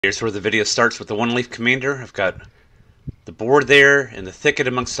Here's where the video starts with the OneLeaf Commander. I've got the board there in the thicket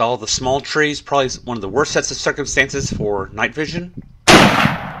amongst all the small trees. Probably one of the worst sets of circumstances for night vision.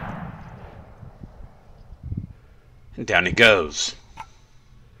 And down he goes.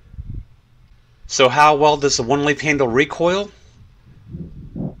 So how well does the OneLeaf handle recoil?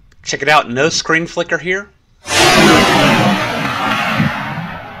 Check it out, no screen flicker here.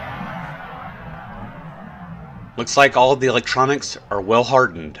 Looks like all of the electronics are well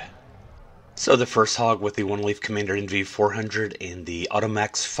hardened. So the first hog with the OneLeaf Commander NV400 and the Auto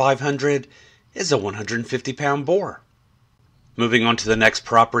Max 500 is a 150-pound boar. Moving on to the next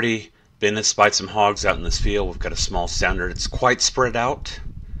property, Ben has spied some hogs out in this field. We've got a small sounder that's quite spread out.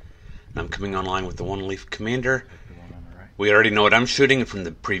 And I'm coming online with the OneLeaf Commander. We already know what I'm shooting, and from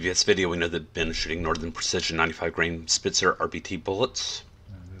the previous video we know that Ben is shooting Northern Precision 95 grain Spitzer RBT bullets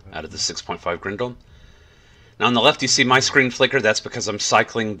out of the 6.5 Grindle. Now on the left you see my screen flicker. That's because I'm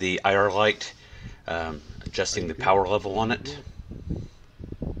cycling the IR light, adjusting the power level on it.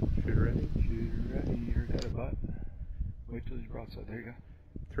 Shooter ready, you're dead at butt. Wait till he's broadside, there you go.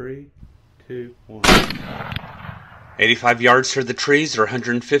 3, 2, 1. 85 yards for the trees, or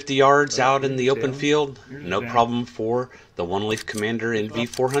 150 yards out in the open field. No problem for the OneLeaf Commander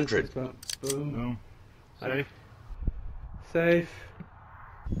NV400. Boom. Safe. Safe.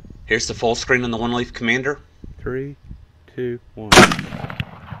 Here's the full screen on the OneLeaf Commander. 3, 2, 1.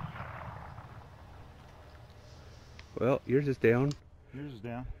 Well, yours is down. Yours is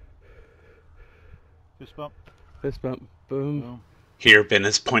down. Fist bump. Fist bump. Boom. Here Ben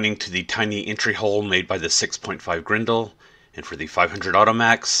is pointing to the tiny entry hole made by the 6.5 Grindle, and for the 500 Auto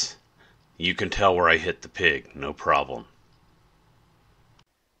Max, you can tell where I hit the pig, no problem.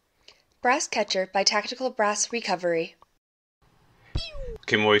 Brass Catcher by Tactical Brass Recovery.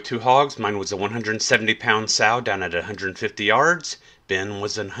 Came away with 2 hogs. Mine was a 170-pound sow down at 150 yards. Ben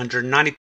was a 190